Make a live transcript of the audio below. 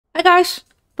Hi guys,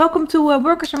 welcome to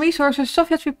Workers and Resources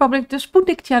Soviet Republic, the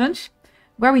Sputnik Challenge,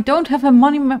 where we don't have a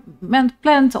monument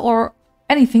planned or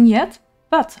anything yet.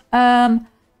 But my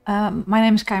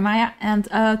name is CayaMaya, and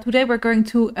today we're going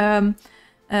to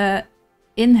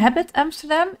inhabit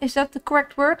Amsterdam. Is that the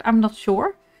correct word? I'm not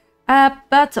sure.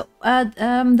 But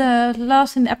the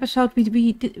last in the episode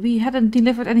we hadn't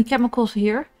delivered any chemicals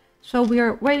here, so we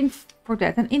are waiting for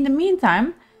that. And in the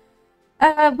meantime,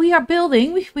 we are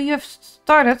building. We have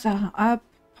started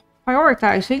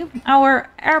prioritizing our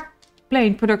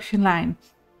airplane production line.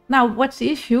 Now, what's the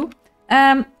issue?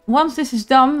 Once this is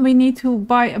done, we need to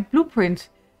buy a blueprint.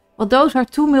 Well, those are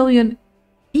 2 million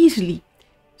easily.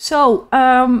 So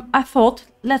I thought,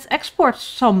 let's export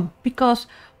some, because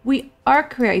we are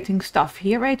creating stuff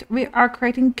here, right? We are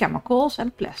creating chemicals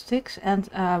and plastics, and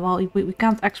well, we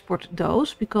can't export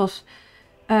those because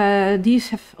these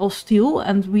have all steel,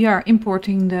 and we are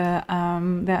importing the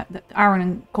iron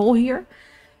and coal here.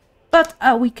 But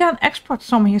we can export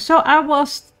some here. So I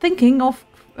was thinking of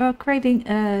creating,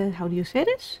 how do you say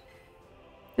this?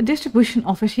 The distribution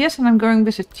office. Yes, and I'm going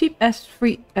with the cheapest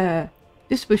free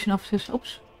distribution offices.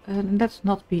 Oops, let's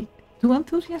not be too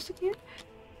enthusiastic here.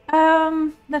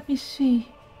 Let me see,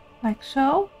 like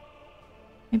so.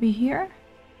 Maybe here.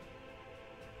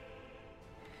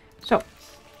 So.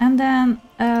 And then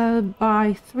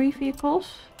buy 3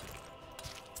 vehicles.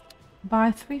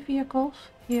 Buy 3 vehicles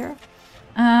here.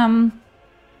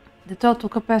 The total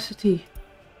capacity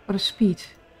or the speed.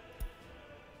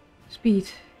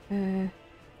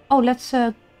 Oh, let's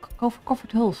go for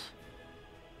covered hulls.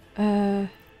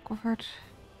 Covered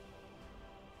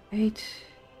 8.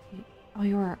 Oh,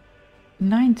 you're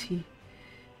 90.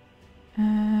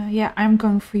 Yeah, I'm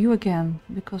going for you again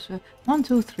because 1,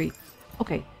 2, 3.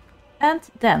 Okay. And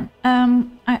then,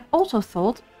 I also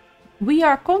thought, we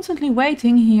are constantly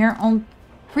waiting here on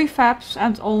prefabs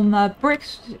and on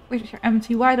bricks, which are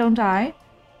empty. Why don't I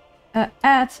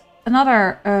add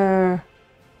another,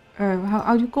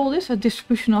 how do you call this? A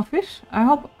distribution office? I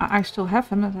hope I still have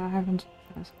them, but I haven't.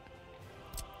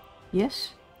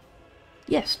 Yes?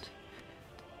 Yes.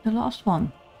 The last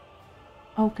one.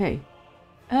 Okay.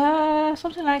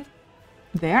 Something like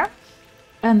there.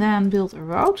 And then build a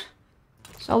road.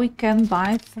 So we can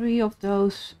buy 3 of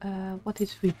those, what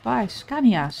did we buy?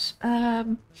 Scanias.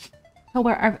 So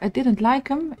where I didn't like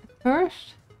them at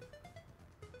first.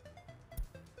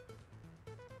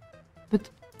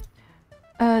 But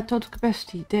total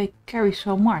capacity, they carry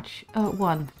so much.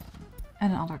 1.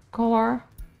 And another color.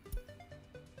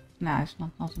 No, it's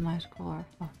not a nice color.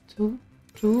 Oh, 2.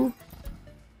 2.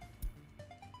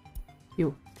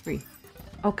 You, 3.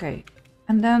 Okay.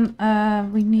 And then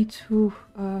we need to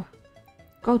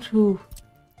go to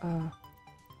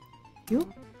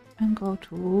you and go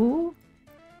to,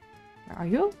 where are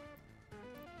you?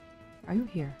 Are you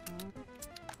here?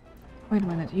 Wait a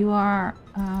minute, you are,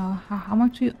 how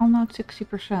much do you, oh no,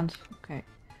 60%. Okay.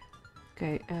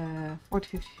 Okay, 40,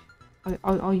 50.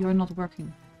 Oh, you're not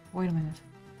working. Wait a minute.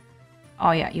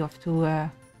 Oh yeah, you have to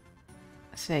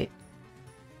say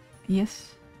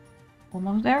yes.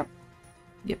 Almost there.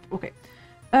 Yep, okay.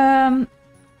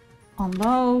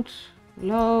 Unload.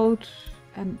 Load,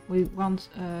 and we want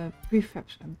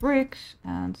prefabs and bricks,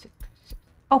 and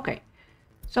okay,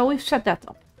 so we've set that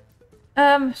up.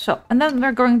 So, and then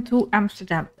we're going to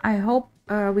Amsterdam. I hope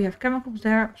we have chemicals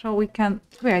there so we can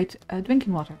create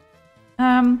drinking water.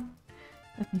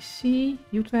 Let me see,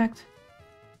 Utrecht,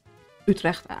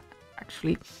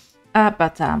 actually,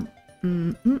 but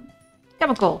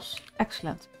chemicals,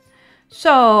 excellent.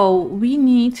 So we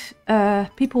need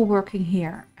people working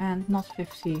here, and not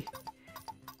 50.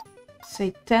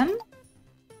 Say 10,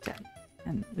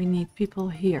 and we need people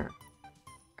here.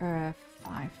 5,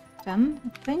 10, I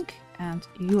think, and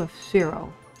you have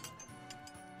 0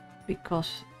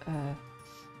 because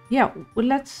yeah. Well,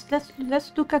 let's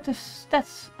look at the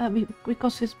stats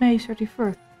because it's May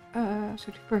 31st.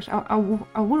 31st.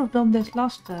 I would have done this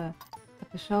last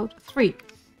episode. 3,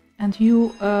 and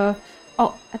you oh,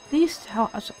 at least how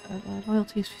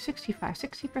loyalty is 65,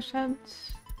 60%.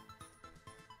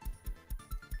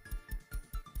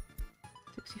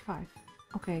 65.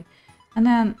 Okay, and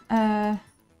then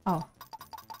oh,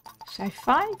 say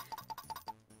 5.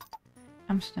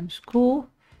 Amsterdam School.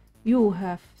 You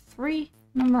have 3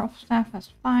 number of staff.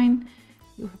 That's fine.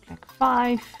 You have like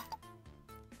 5,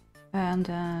 and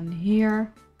then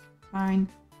here, fine.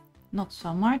 Not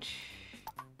so much.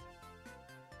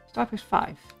 Start with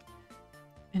 5,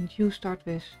 and you start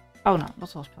with. Oh no,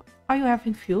 that's hospital. Are you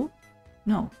having fuel?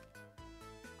 No.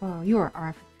 You are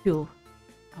having fuel.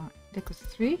 Liquid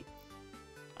 3.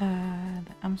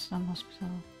 The Amsterdam Hospital.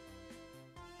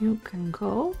 you can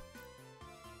go.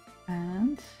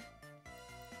 And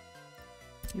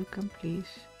you can please.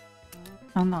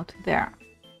 Oh, not there.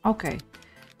 Okay.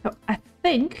 So I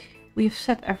think we've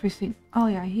set everything. Oh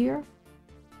yeah, here.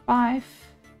 5.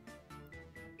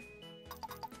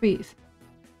 3 is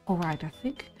alright, I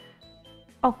think.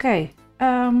 Okay.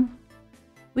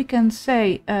 We can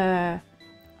say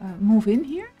move in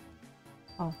here.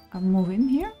 Oh, move in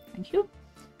here. Thank you.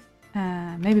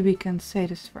 Maybe we can say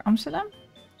this for Amsterdam.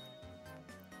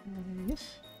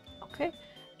 Yes. Okay.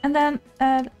 And then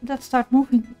let's start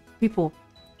moving people.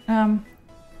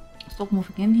 Stop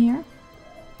moving in here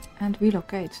and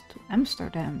relocate to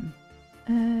Amsterdam.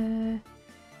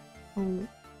 Oh.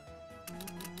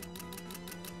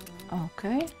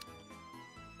 Okay.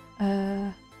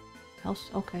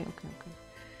 Okay.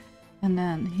 And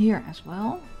then here as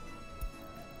well.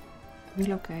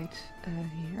 Relocate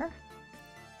here.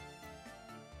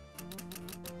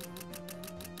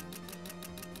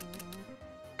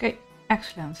 Okay,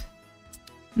 excellent.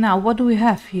 Now, what do we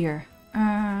have here?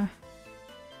 50%.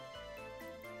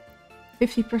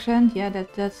 Yeah,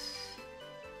 that's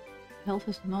health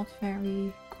is not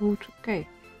very good. Okay.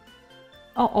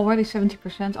 Oh, already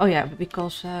 70%. Oh yeah,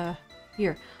 because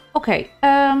here. Okay.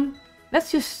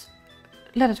 Let's just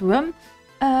let it run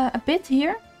a bit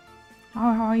here.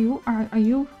 How are you? Are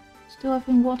you still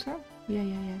having water? Yeah.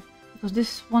 Because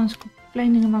this one is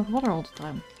complaining about water all the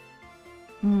time.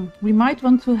 We might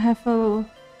want to have a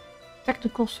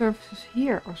technical services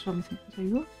here or something. What are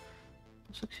you?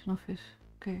 Construction office.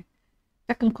 Okay.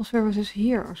 Technical services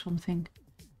here or something.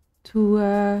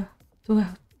 To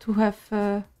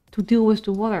deal with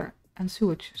the water and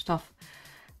sewage stuff.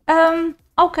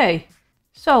 Okay.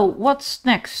 So what's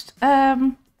next?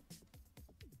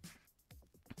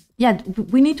 Yeah,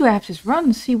 we need to have this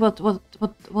run, see what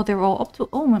they're all up to.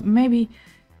 Oh, maybe.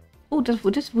 Oh,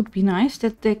 this would be nice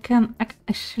that they can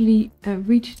actually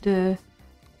reach the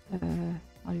how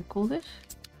do you call this?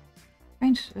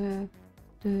 Trains,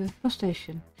 the bus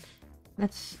station.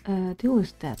 Let's deal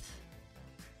with that.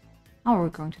 How are we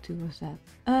going to deal with that?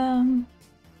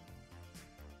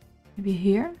 Maybe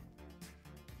here.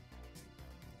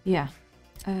 Yeah.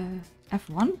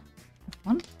 F1.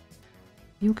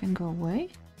 You can go away.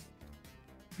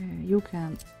 You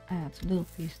can add a little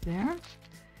piece there.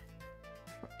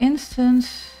 For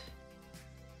instance,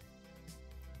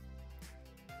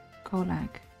 go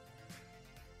like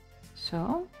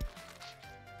so.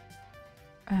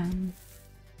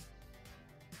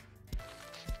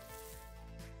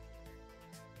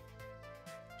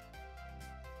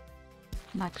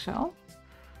 Like so.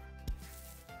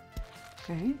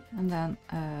 Okay, and then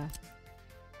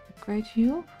upgrade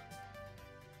you.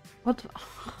 What?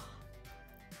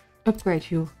 Upgrade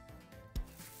you.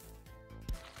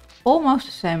 Almost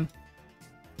the same.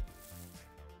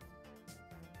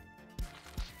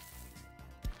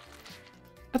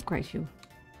 Upgrade you.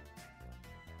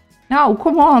 No,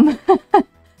 come on.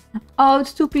 Oh,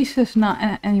 it's 2 pieces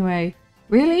now. Anyway,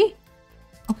 really?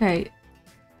 Okay.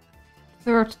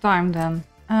 3rd time then.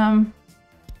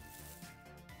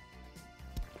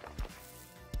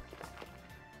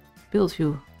 Build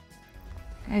you.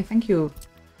 Okay, thank you.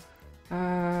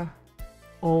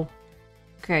 Oh.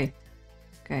 Okay.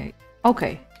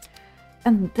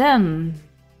 And then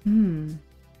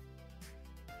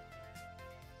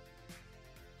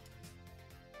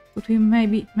could we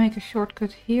maybe make a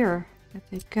shortcut here that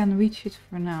they can reach it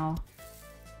for now?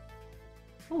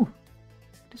 Oh,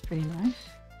 that's pretty nice.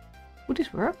 Would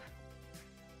this work?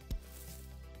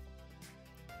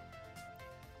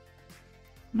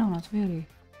 No, not really.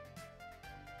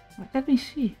 But let me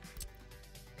see.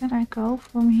 Can I go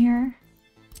from here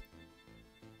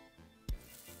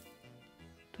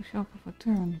to shop of a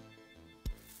turn?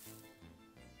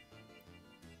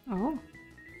 Oh.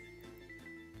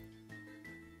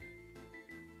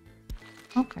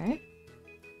 Okay.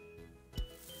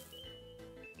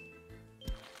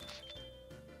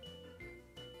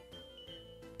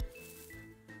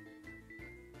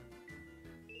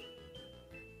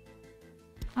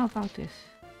 How about this?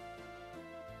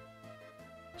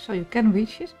 So you can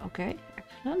reach it. Okay,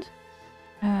 excellent.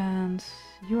 And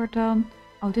you're done.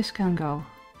 Oh, this can go.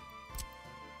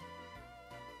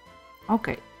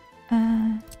 Okay.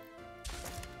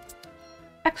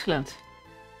 Excellent.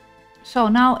 So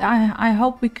now I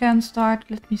hope we can start.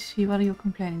 Let me see, what are you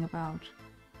complaining about?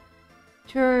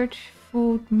 Church,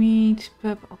 food, meat,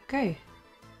 pub. Okay.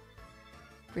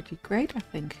 Pretty great, I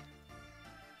think.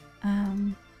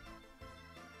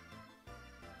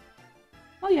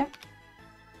 Oh yeah.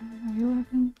 Are you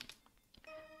having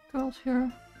girls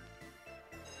here?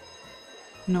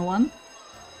 No one?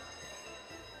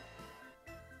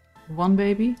 one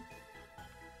baby.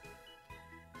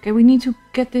 Okay, we need to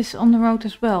get this on the road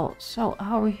as well. So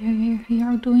how are we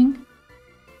here doing?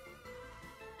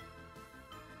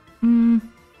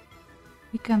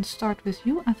 We can start with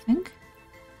you, I think.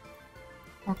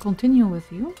 Or continue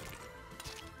with you.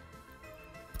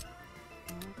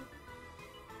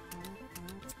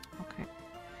 Okay.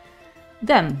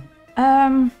 Then,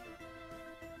 I'm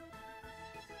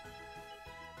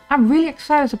really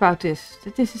excited about this.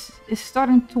 That this is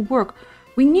starting to work.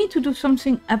 We need to do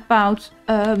something about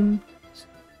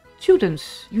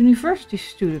students, university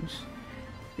students.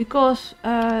 Because,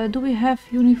 do we have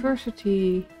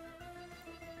university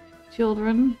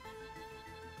children?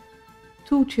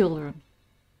 2 children.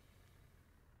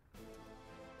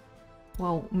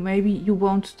 Well, maybe you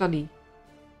won't study.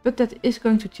 But that is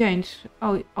going to change.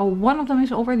 Oh, one of them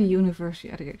is already university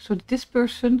educated. So this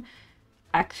person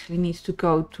actually needs to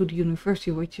go to the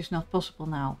university, which is not possible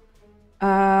now.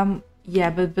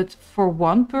 Yeah, but for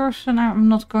one person, I'm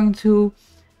not going to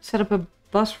set up a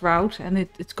bus route, and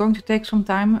it's going to take some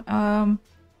time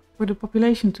for the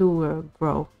population to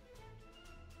grow.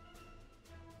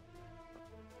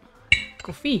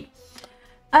 Coffee.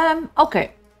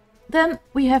 Okay, then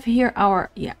we have here our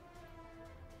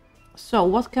So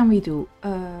what can we do?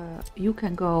 You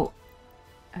can go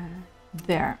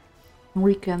there.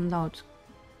 We can load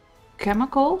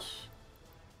chemicals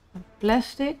and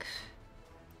plastics.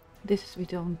 This we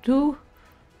don't do.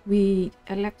 We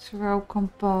electro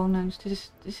components.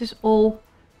 This is all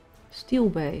steel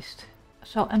based.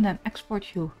 So and then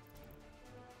export you.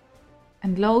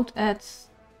 And load at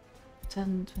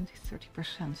 10, 20,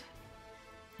 30%.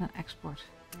 And export.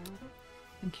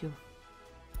 Thank you.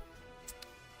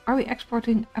 Are we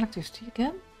exporting electricity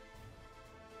again?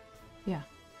 Yeah.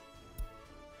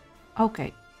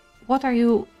 Okay. What are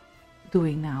you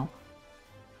doing now?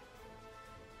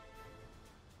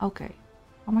 Okay.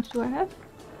 How much do I have?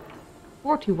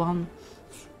 41.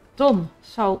 Done.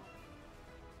 So.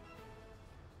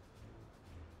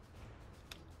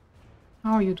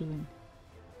 How are you doing?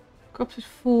 Crops is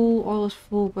full, oil is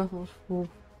full, gravel is full,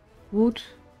 wood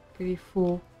pretty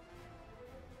full.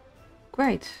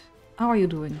 Great. How are you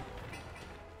doing?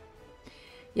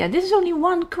 Yeah, this is only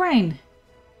one crane.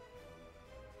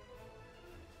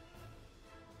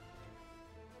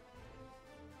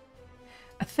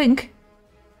 I think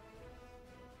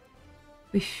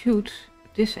we should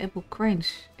disable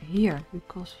cranes here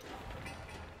because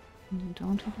you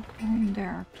don't have a crane. There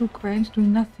are 2 cranes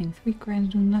doing nothing, 3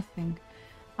 cranes doing nothing.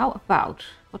 How about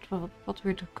what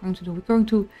we're going to do? We're going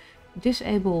to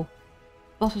disable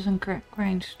buses and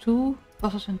cranes 2,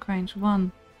 buses and cranes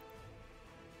 1,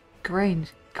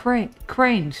 cranes,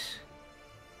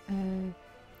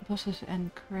 buses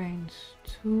and cranes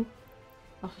 2,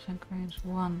 buses and cranes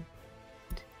 1,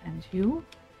 and you.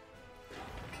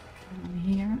 And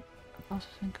here,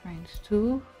 buses and cranes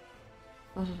 2,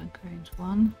 buses and cranes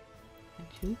 1, and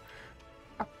you.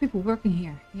 Are people working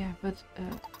here? Yeah, but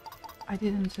I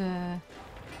didn't.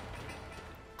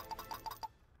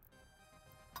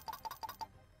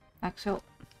 Like so.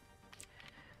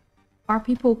 Are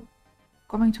people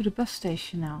coming to the bus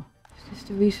station now? Is this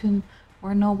the reason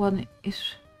why no one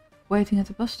is waiting at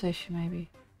the bus station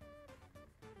maybe?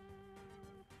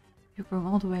 You're going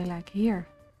all the way like here.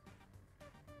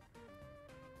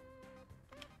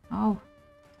 Oh,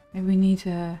 maybe we need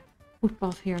a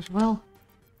footpath here as well.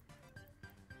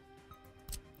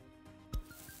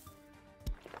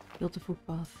 Build the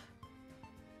footpath.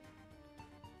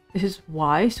 Is it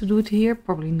wise to do it here?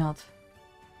 Probably not.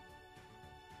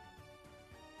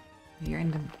 Here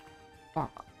in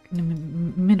the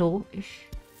middle-ish.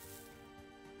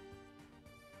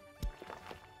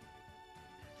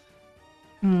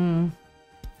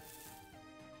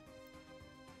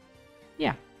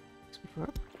 Yeah, this would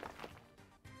work.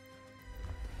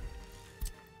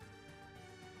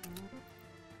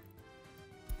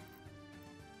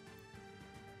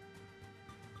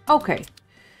 Okay.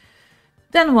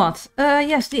 Then what?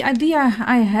 Yes, the idea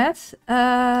I had.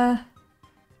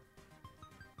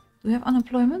 Do we have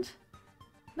unemployment?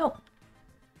 No.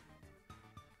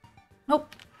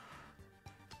 Nope.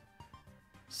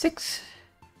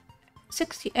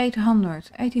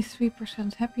 6,800.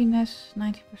 83% happiness,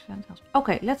 90% health.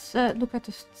 Okay, let's look at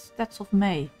the stats of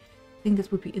May. I think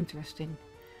that would be interesting.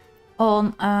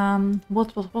 On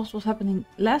what was happening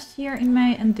last year in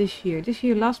May and this year. This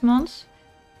year, last month,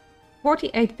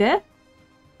 48 deaths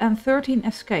and 13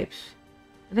 escapes.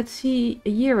 Let's see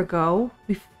a year ago,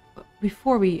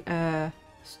 before we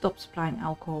stopped supplying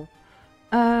alcohol.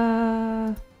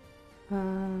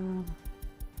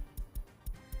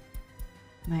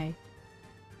 May.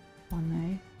 1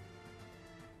 May.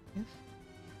 Yes.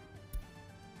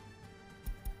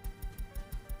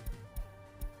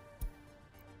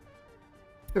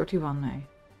 31, nee.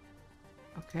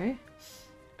 Okay.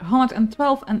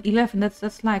 112 and 11,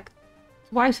 that's like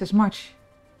twice as much.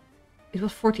 It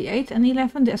was 48 and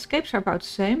 11. The escapes are about the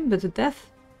same, but the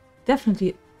death,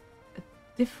 definitely a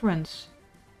difference.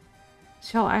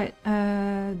 Shall I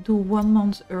do 1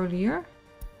 month earlier?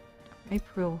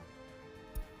 April.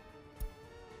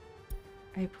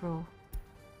 April.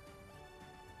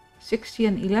 60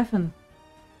 and 11.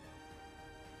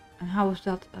 And how was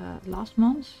that last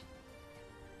month?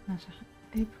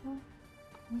 April.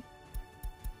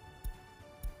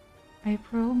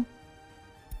 April.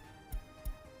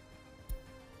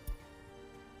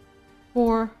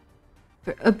 4.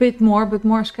 A bit more, but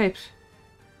more escapes.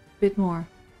 A bit more.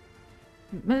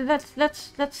 But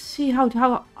let's see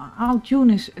how June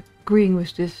is agreeing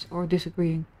with this or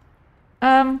disagreeing.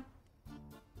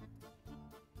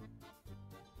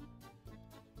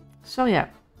 So yeah.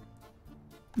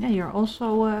 Yeah, you're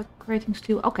also creating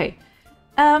steel. Okay.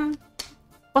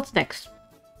 What's next?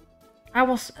 I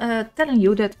was telling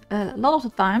you that a lot of the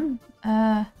time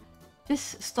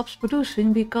this stops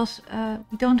producing because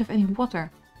we don't have any water.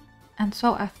 And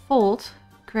so I thought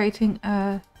creating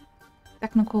a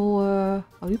technical,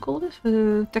 how do you call this?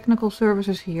 Technical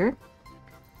services here.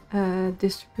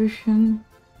 Distribution,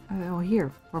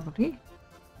 here probably.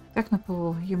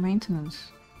 Technical, here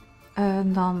maintenance.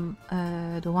 And then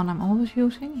the one I'm always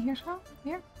using, here so,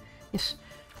 here. Yes,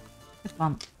 that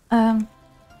one.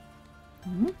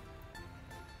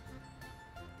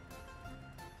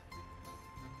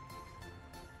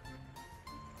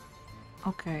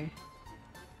 Okay.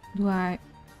 Do I...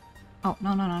 Oh,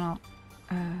 no.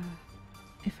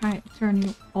 If I turn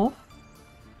you off,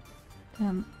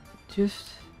 then just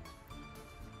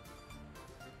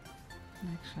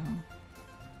like so.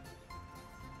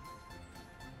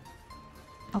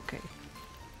 Okay.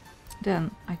 Then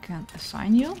I can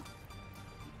assign you.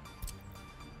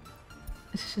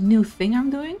 This is a new thing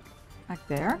I'm doing, like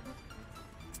there.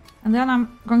 And then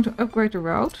I'm going to upgrade the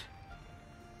road.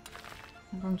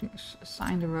 I'm going to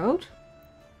assign the road.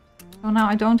 So now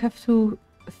I don't have to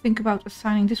think about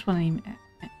assigning this one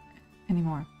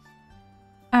anymore.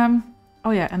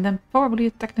 Oh yeah, and then probably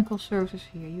a technical services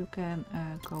here. You can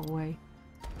go away.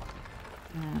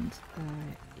 And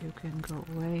you can go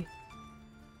away.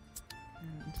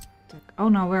 And oh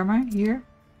no, where am I? Here.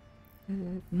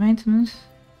 Maintenance.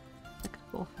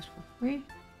 Technical office for free.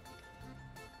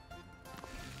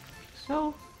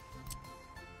 So.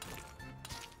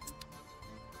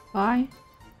 Bye.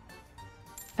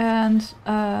 And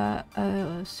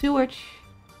sewage.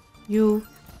 You.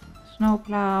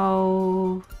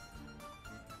 Snowplow.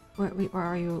 Where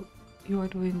are you? You are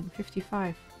doing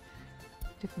 55.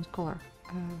 Different color.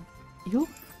 You.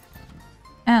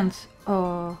 And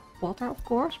water, of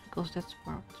course, because that's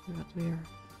what we're.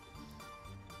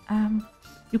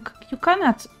 You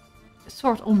cannot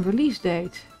sort on release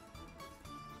date.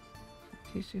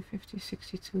 52, 50,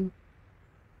 62.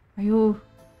 Are you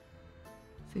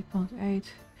 3.8?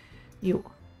 You.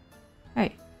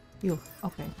 Hey, you.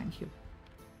 Okay, thank you.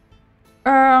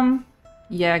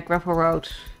 Yeah, gravel road.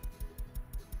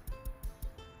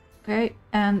 Okay,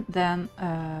 and then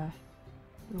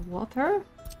your water.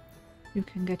 You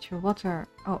can get your water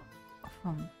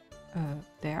from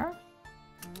there.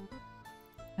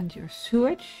 And your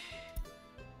sewage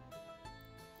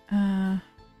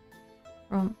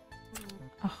from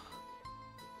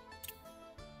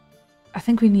I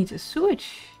think we need a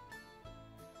sewage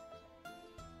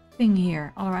thing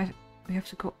here, otherwise we have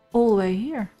to go all the way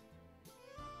here.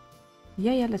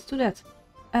 Yeah, let's do that.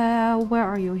 Where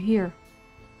are you? Here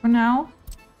for now.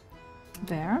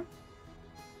 There.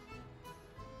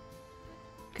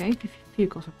 Okay,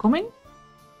 vehicles are coming.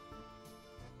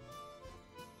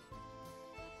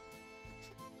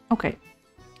 Okay,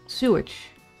 sewage.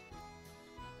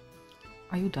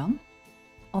 Are you done?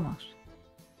 Almost.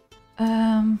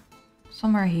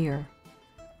 Somewhere here.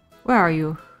 Where are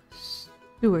you?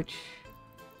 Sewage.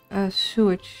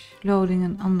 Sewage loading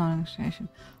and unloading station.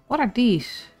 What are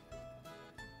these?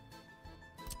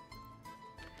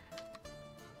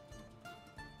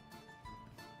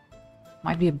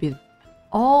 Might be a bit.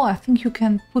 Oh, I think you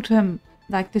can put them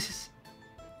like this is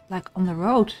like on the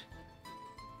road.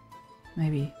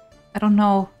 Maybe. I don't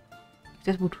know if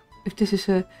that would, if this is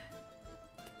a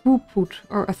throughput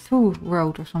or a through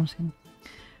road or something.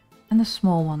 And a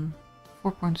small one.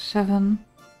 4.7,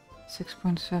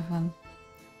 6.7,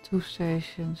 2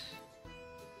 stations.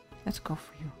 Let's go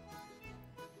for you.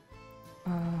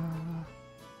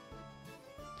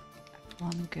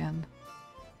 F1 again.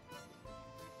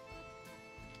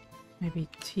 Maybe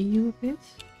T you a bit.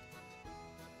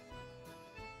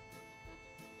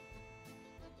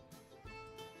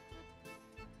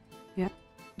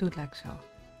 do it like so.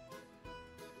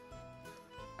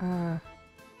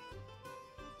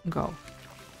 Go.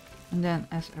 And then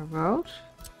as a road,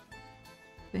 I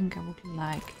think I would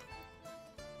like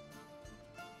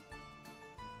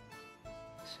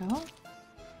so.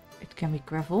 It can be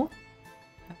gravel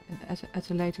at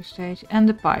a later stage, and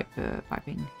the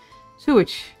piping,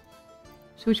 sewage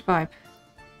pipe,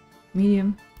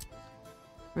 medium,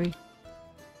 3,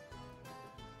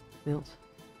 build.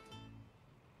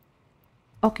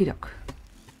 Okie doke.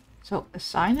 So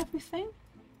assign everything.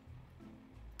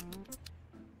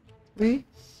 3,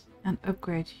 and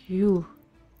upgrade you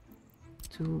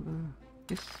to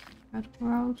this red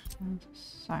road and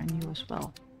assign you as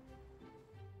well.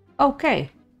 Okay.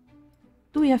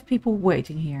 Do we have people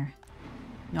waiting here?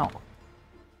 No.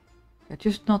 They're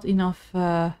just not enough.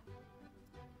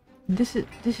 This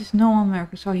is no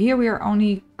moneymakers. So here we are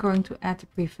only going to add the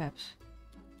prefabs.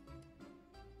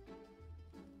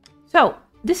 So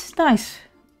this is nice.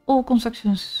 All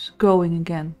constructions going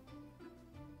again.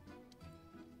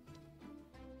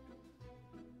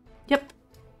 Yep.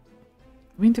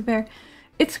 Winter bear.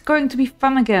 It's going to be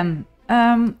fun again.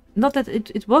 Not that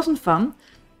it wasn't fun,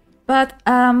 but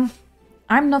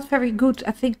I'm not very good.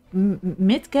 I think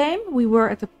mid-game we were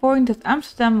at the point that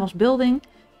Amsterdam was building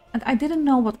and I didn't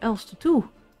know what else to do.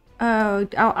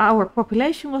 Our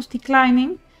population was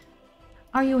declining.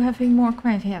 Are you having more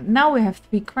cranes? Yeah, now we have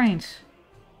 3 cranes.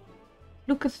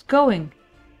 Look at it going.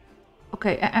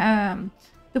 Okay,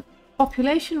 the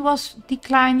population was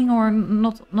declining or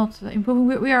not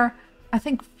improving. We are, I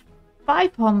think,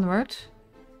 500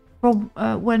 from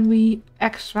when we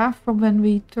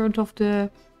turned off the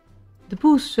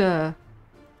boost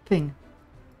thing.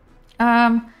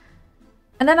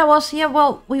 And then I was, yeah,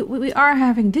 well, we are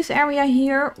having this area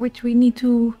here, which we need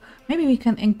to, maybe we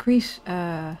can increase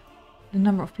the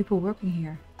number of people working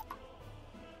here.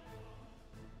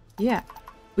 Yeah,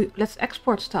 let's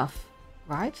export stuff,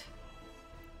 right?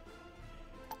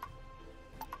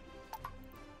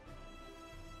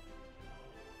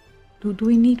 Do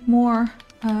we need more?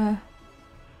 No.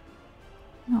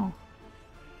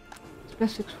 It's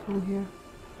plastics full here.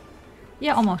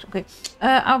 Yeah, almost. Okay.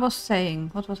 I was saying,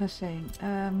 what was I saying?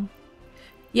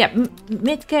 Yeah,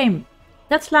 mid-game.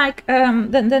 That's like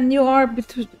then you are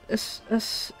between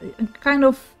kind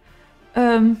of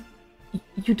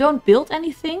you don't build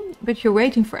anything, but you're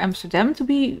waiting for Amsterdam to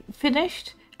be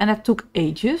finished, and that took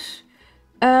ages.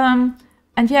 And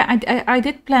yeah, I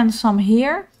did plan some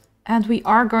here, and we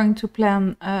are going to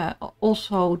plan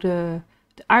also the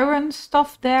iron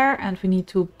stuff there, and we need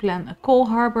to plan a coal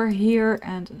harbor here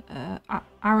and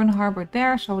iron harbor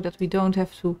there, so that we don't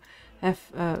have to have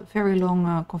very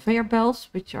long conveyor belts,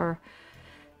 which are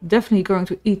definitely going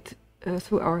to eat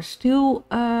through our steel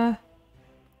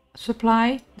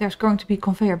supply. There's going to be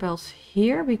conveyor belts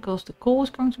here because the coal is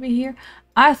going to be here.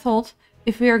 I thought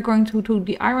if we are going to do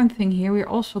the iron thing here, we're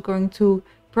also going to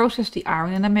process the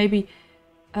iron and then maybe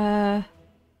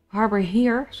harbor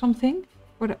here something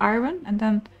for the iron, and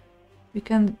then we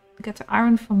can get the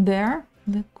iron from there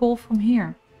and the coal from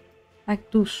here.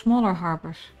 Like do smaller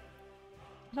harbors.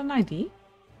 Is that an idea?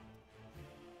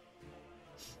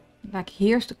 Like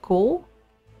here's the coal.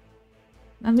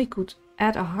 Then we could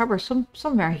add a harbor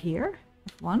somewhere here.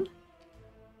 One.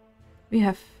 We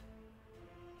have.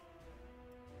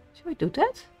 Should we do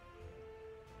that?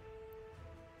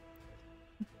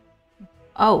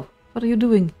 Oh, what are you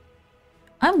doing?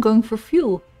 I'm going for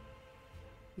fuel.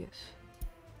 Yes.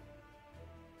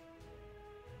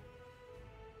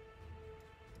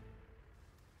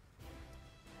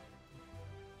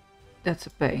 That's a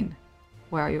pain.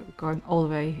 Where are you going all the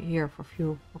way here for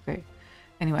fuel? Okay.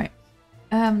 Anyway,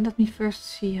 let me first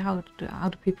see how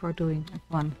the people are doing.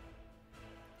 F1.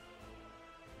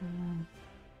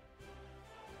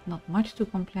 Not much to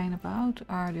complain about.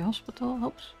 Are the hospital?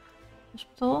 Oops.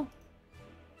 Hospital.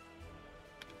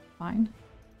 Fine.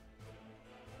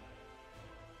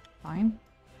 Fine.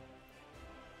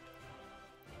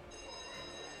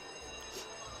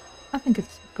 I think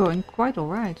it's going quite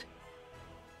alright.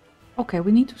 Okay,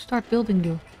 we need to start building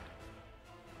you.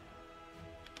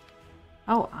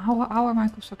 How are my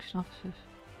construction offices?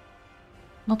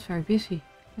 Not very busy.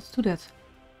 Let's do that.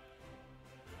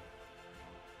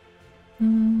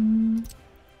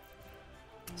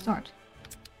 Start.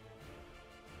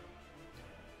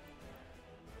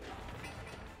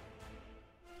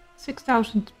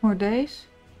 $6,000 more days.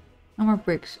 No more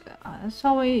bricks.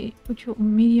 Shall we put you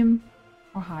on medium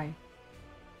or high?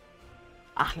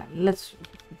 Let's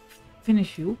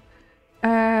finish you.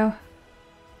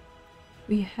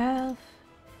 We have.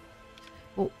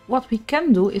 Well, what we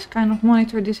can do is kind of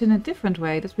monitor this in a different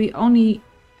way. That we only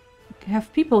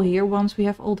have people here once we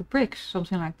have all the bricks,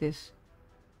 something like this.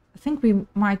 I think we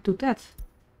might do that,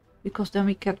 because then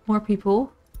we get more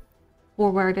people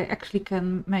or where they actually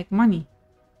can make money,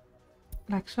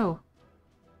 like so.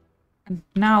 And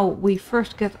now we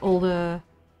first get all the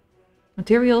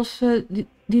materials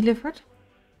delivered.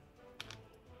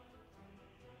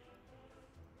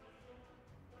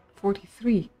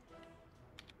 43.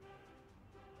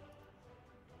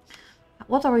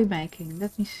 What are we making?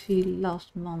 Let me see.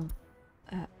 Last month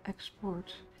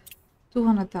export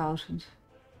 200,000.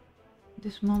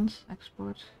 This month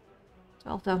export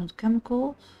 12,000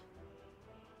 chemicals,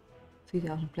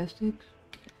 3,000 plastics.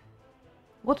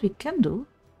 What we can do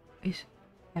is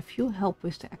have you help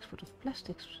with the export of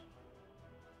plastics.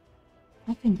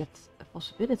 I think that's a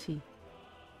possibility.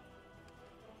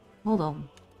 Hold on.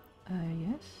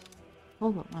 Yes.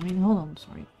 Hold on,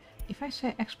 sorry. If I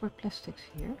say export plastics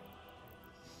here,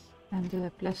 and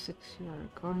the plastics you're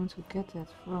going to get that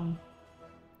from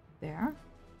there,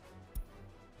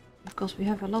 because we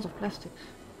have a lot of plastics.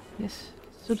 Yes,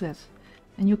 let's do that.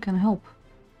 And you can help.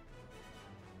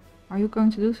 Are you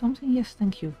going to do something? Yes,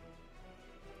 thank you.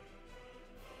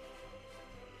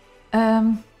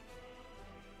 Oh,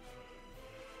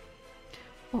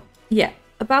 yeah,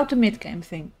 about the mid-game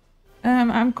thing.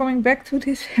 I'm coming back to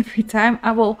this every time.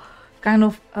 I will kind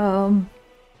of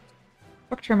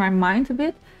structure my mind a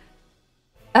bit.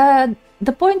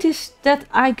 The point is that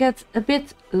I get a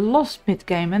bit lost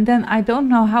mid-game, and then I don't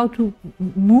know how to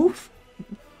move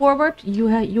forward. You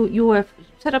have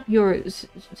set up your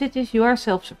cities, you are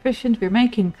self-sufficient, we're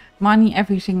making money,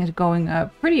 everything is going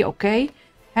pretty okay.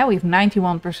 We have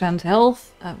 91%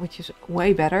 health, which is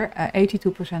way better,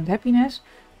 82% happiness.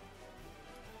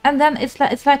 And then it's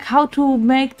like how to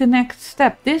make the next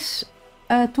step. This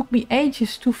took me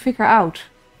ages to figure out.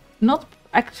 Not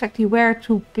exactly where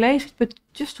to place it, but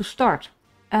just to start.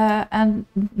 And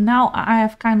now I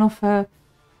have kind of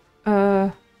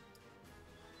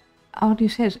how do you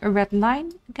say this? A red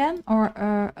line again? Or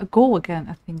a goal again,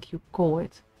 I think you call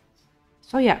it.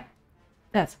 So yeah,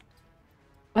 that.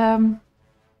 Let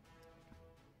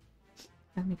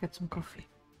me get some coffee.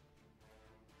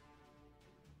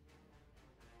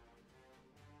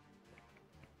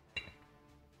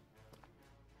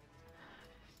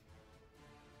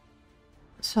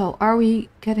 So, are we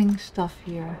getting stuff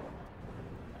here?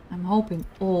 I'm hoping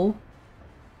all.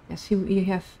 Yeah, see, we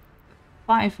have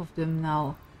 5 of them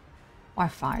now. Why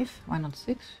 5? Why not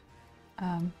 6?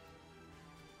 I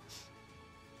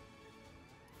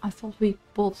thought we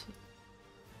bought...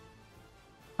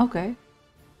 Okay.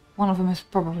 One of them is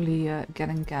probably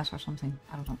getting gas or something.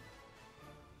 I don't know.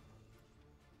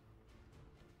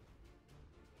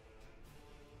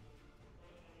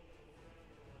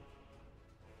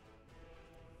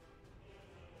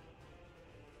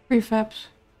 Prefabs.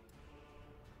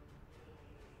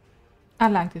 I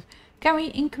like this. Can we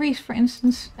increase, for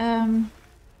instance,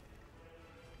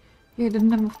 here the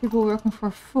number of people working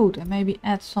for food and maybe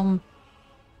add some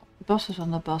buses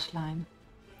on the bus line?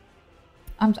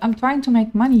 I'm trying to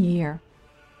make money here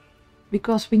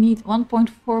because we need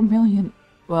 1.4 million.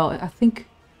 Well, I think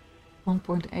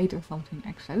 1.8 or something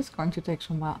extra. It's going to take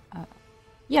some while.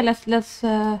 Yeah, let's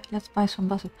buy some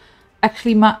buses.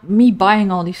 Actually, me buying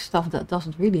all this stuff, that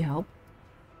doesn't really help.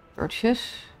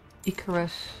 Purchase,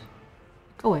 Icarus,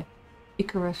 go away.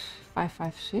 Icarus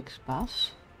 556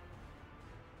 bus.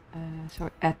 So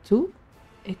add 2.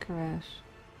 Icarus,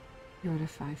 you're the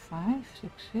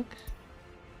 5566.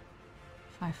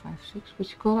 556.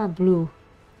 Which color? Blue.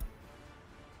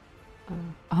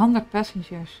 100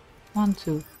 passengers. 1,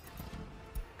 2.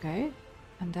 Okay,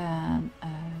 and then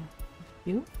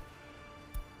you.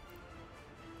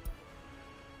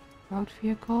 Road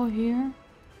vehicle here.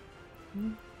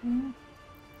 And then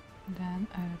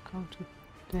go to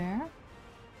there.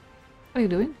 What are you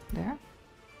doing? There.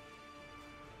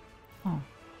 Oh.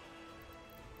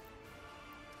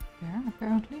 There,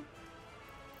 apparently.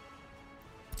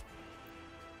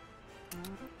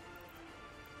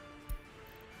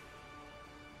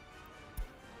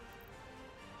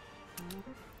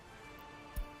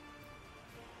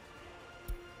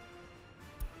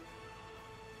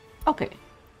 Okay.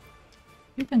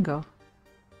 You can go.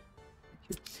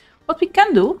 What we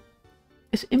can do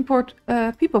is import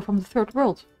people from the third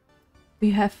world.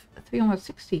 We have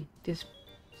 360 this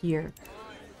year.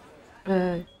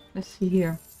 Let's see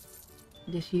here.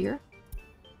 This year.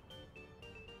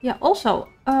 Yeah, also,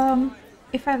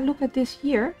 if I look at this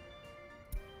year,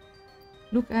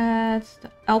 look at the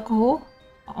alcohol,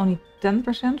 only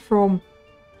 10% from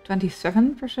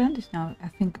 27% is now, I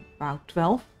think, about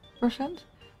 12%.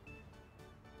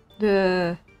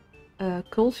 The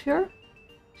culture,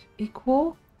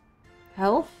 equal.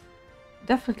 Health,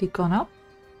 definitely gone up.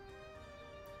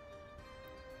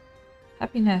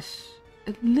 Happiness,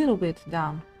 a little bit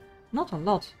down. Not a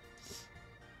lot.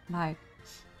 Like,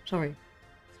 sorry,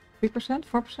 3%,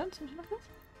 4%, something like that?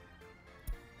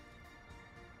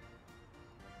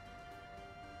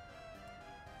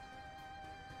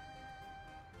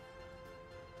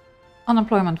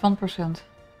 Unemployment, 1%.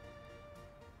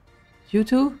 Due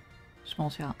to small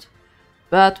child.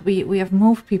 But we have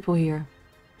moved people here.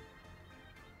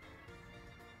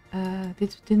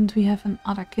 Didn't we have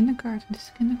another kindergarten? This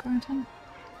kindergarten?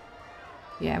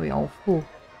 Yeah, we're all full.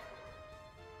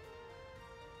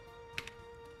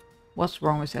 What's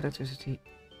wrong with electricity?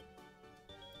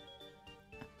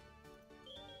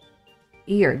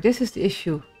 Here, this is the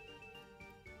issue.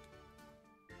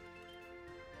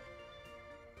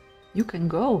 You can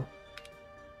go.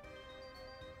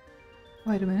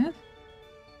 Wait a minute.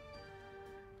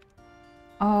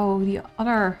 Oh, the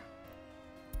other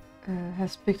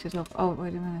has picked it up. Oh,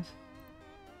 wait a minute.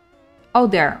 Oh,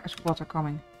 there is water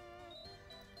coming.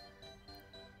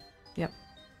 Yep.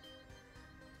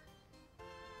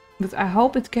 But I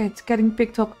hope it's getting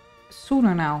picked up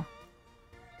sooner now.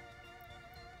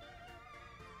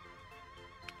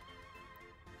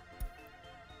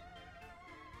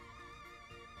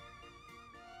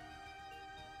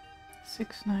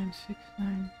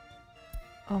 $6,969.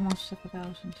 Almost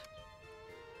 7,000.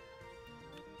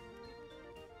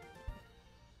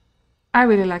 I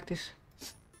really like this.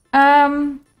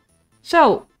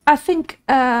 So I think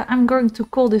I'm going to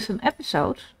call this an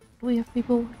episode. Do we have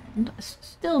people?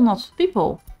 Still not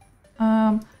people.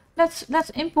 Let's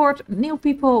import new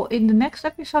people in the next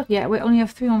episode. Yeah, we only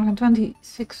have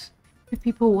 326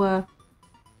 people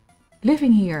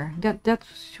living here. That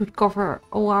should cover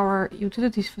all our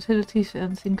utilities, facilities,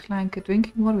 and things like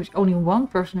drinking water. Which only one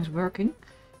person is working.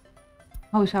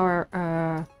 How is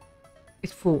our?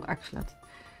 It's full. Excellent.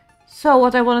 So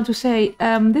what I wanted to say,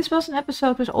 this was an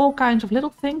episode with all kinds of little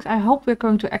things. I hope we're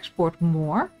going to export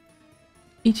more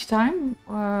each time.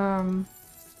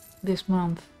 This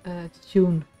month, it's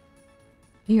June.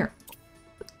 Here,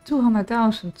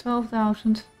 200,000,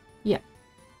 12,000. Yeah.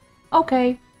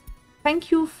 Okay. Thank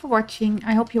you for watching.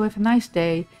 I hope you have a nice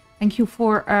day. Thank you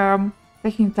for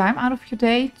taking time out of your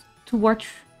day to watch,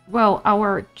 well,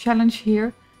 our challenge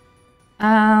here.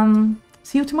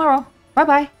 See you tomorrow. Bye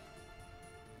bye.